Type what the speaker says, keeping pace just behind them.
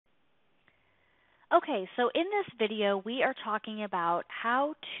Okay, so in this video we are talking about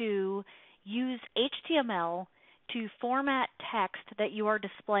how to use HTML to format text that you are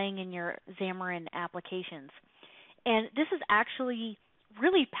displaying in your Xamarin applications. And this is actually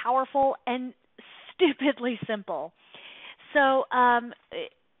really powerful and stupidly simple. So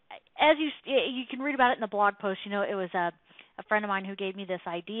as you can read about it in the blog post, it was a friend of mine who gave me this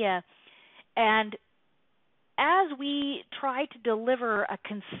idea. And as we try to deliver a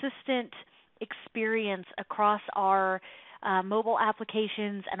consistent experience across our mobile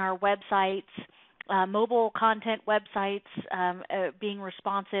applications and our websites, mobile content websites being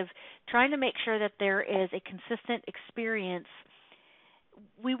responsive, trying to make sure that there is a consistent experience,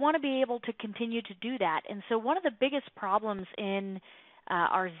 we want to be able to continue to do that. And so one of the biggest problems in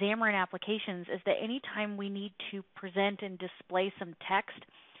our Xamarin applications is that anytime we need to present and display some text,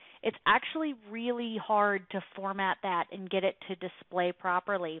 it's actually really hard to format that and get it to display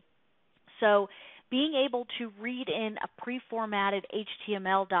properly. So being able to read in a pre-formatted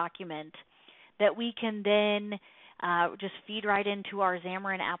HTML document that we can then just feed right into our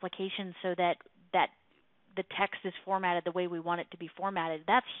Xamarin application so that the text is formatted the way we want it to be formatted,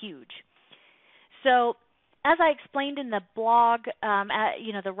 that's huge. So as I explained in the blog,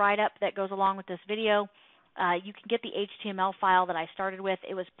 the write-up that goes along with this video, you can get the HTML file that I started with.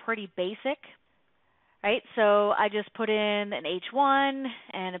 It was pretty basic, right? So I just put in an H1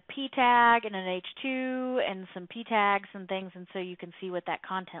 and a P tag and an H2 and some P tags and things, and so you can see what that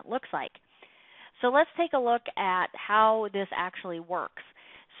content looks like. So let's take a look at how this actually works.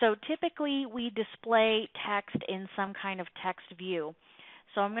 So typically we display text in some kind of text view.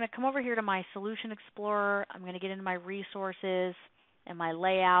 So I'm going to come over here to my Solution Explorer. I'm going to get into my resources and my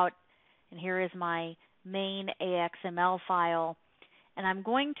layout, and here is my main AXML file. And I'm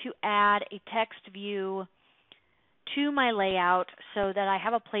going to add a text view to my layout so that I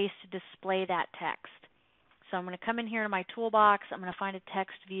have a place to display that text. So I'm going to come in here to my toolbox. I'm going to find a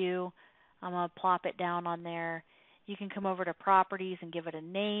text view. I'm going to plop it down on there. You can come over to Properties and give it a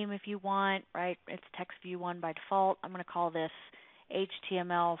name if you want, right? It's Text View 1 by default. I'm going to call this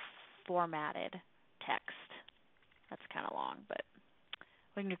HTML formatted text. That's kind of long, but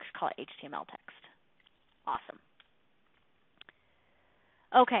we can just call it HTML text. Awesome.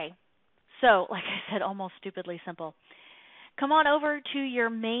 Okay, so like I said, almost stupidly simple. Come on over to your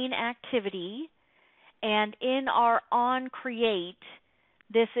main activity, and in our OnCreate,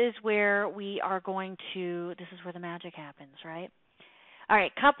 this is where this is where the magic happens, right? All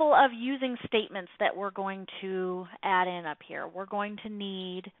right, couple of using statements that we're going to add in up here. We're going to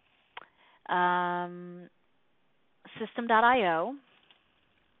need system.io,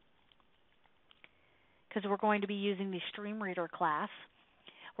 because we're going to be using the Stream Reader class.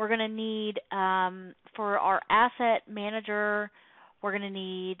 We're going to need, for our asset manager, we're going to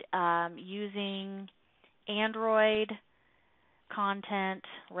need using Android content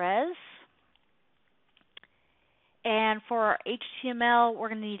res. And for our HTML, we're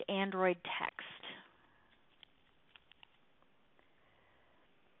going to need Android text.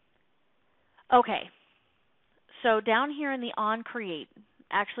 Okay, so down here in the OnCreate,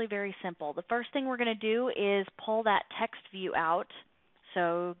 actually very simple. The first thing we're going to do is pull that text view out.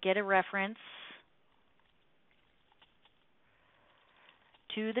 So get a reference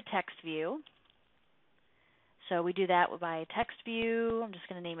to the text view. So we do that by text view. I'm just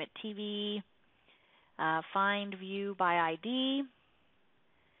going to name it TV. Find view by ID.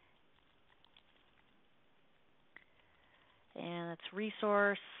 And it's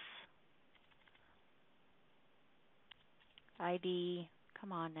resource ID.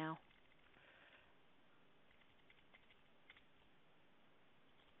 Come on now.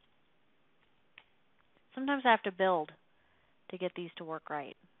 Sometimes I have to build to get these to work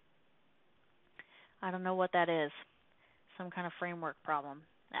right. I don't know what that is. Some kind of framework problem.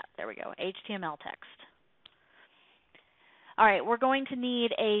 Ah, there we go. HTML text. All right, we're going to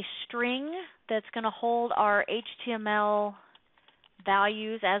need a string that's going to hold our HTML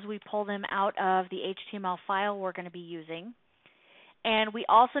values as we pull them out of the HTML file we're going to be using. And we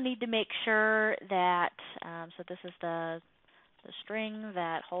also need to make sure that, so this is the string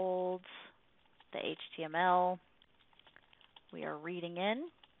that holds the HTML we are reading in.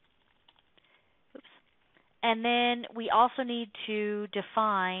 Oops. And then we also need to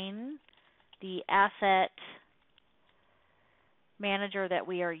define the asset manager that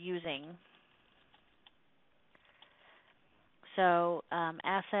we are using. So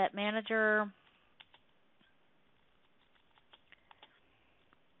asset manager,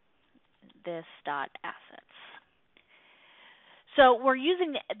 this dot assets. So we're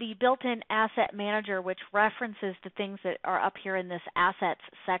using the built-in asset manager, which references the things that are up here in this assets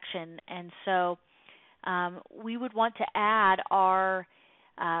section. And so we would want to add our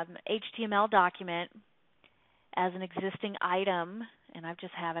HTML document as an existing item, and I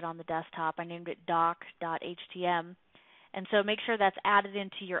just have it on the desktop. I named it doc.htm. And so make sure that's added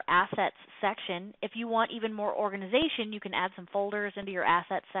into your assets section. If you want even more organization, you can add some folders into your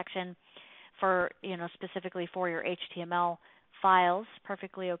assets section for, specifically for your HTML files.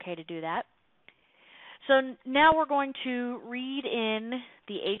 Perfectly okay to do that. So now we're going to read in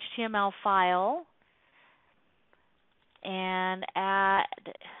the HTML file and add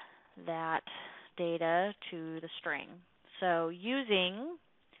that data to the string. So we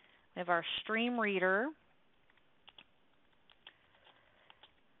have our stream reader.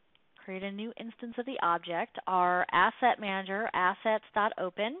 Create a new instance of the object, our asset manager,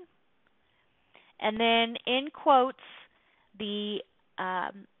 assets.open, and then in quotes the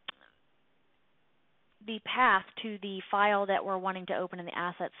path to the file that we're wanting to open in the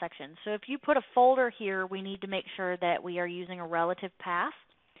assets section. So if you put a folder here, we need to make sure that we are using a relative path.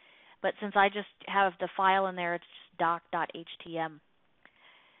 But since I just have the file in there, it's just doc.htm.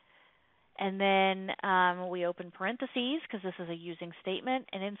 And then we open parentheses because this is a using statement.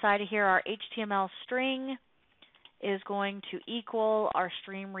 And inside of here, our HTML string is going to equal our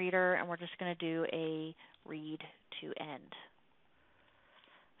stream reader, and we're just going to do a read to end.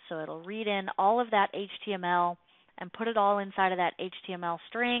 So it'll read in all of that HTML and put it all inside of that HTML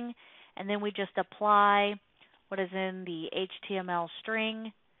string, and then we just apply what is in the HTML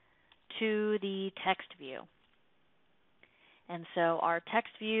string to the text view. And so our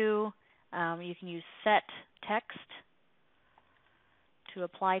text view, you can use set text to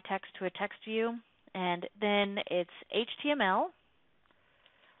apply text to a text view, and then it's HTML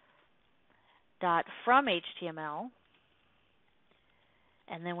dot from HTML,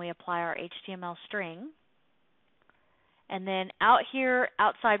 and then we apply our HTML string. And then out here,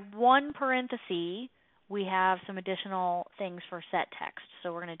 outside one parenthesis, we have some additional things for set text.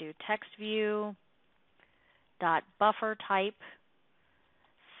 So we're going to do text view dot buffer type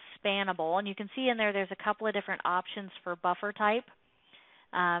spannable, and you can see in there's a couple of different options for buffer type.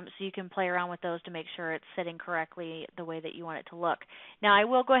 So you can play around with those to make sure it's sitting correctly the way that you want it to look. Now I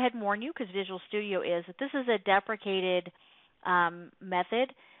will go ahead and warn you, because Visual Studio is, that this is a deprecated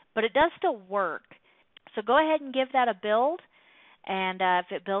method, but it does still work. So go ahead and give that a build, and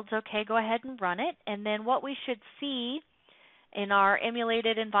if it builds okay, go ahead and run it. And then what we should see in our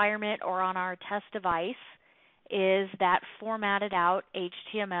emulated environment or on our test device is that formatted out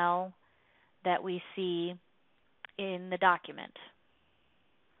HTML that we see in the document.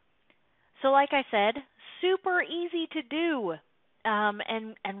 So like I said, super easy to do,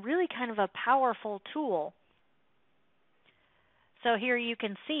 and really kind of a powerful tool. So here you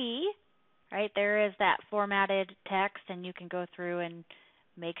can see, right, there is that formatted text, and you can go through and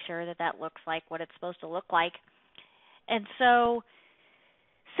make sure that that looks like what it's supposed to look like. And so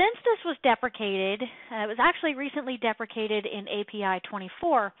since this was deprecated, it was actually recently deprecated in API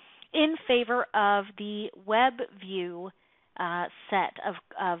 24 in favor of the web view set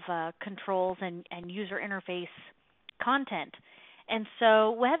of controls and user interface content. And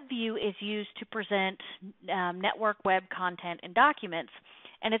so WebView is used to present network web content and documents,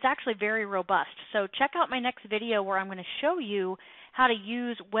 and it's actually very robust. So check out my next video where I'm going to show you how to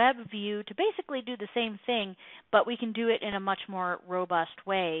use WebView to basically do the same thing, but we can do it in a much more robust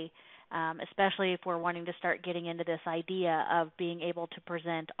way, especially if we're wanting to start getting into this idea of being able to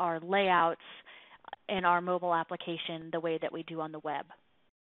present our layouts in our mobile application the way that we do on the web.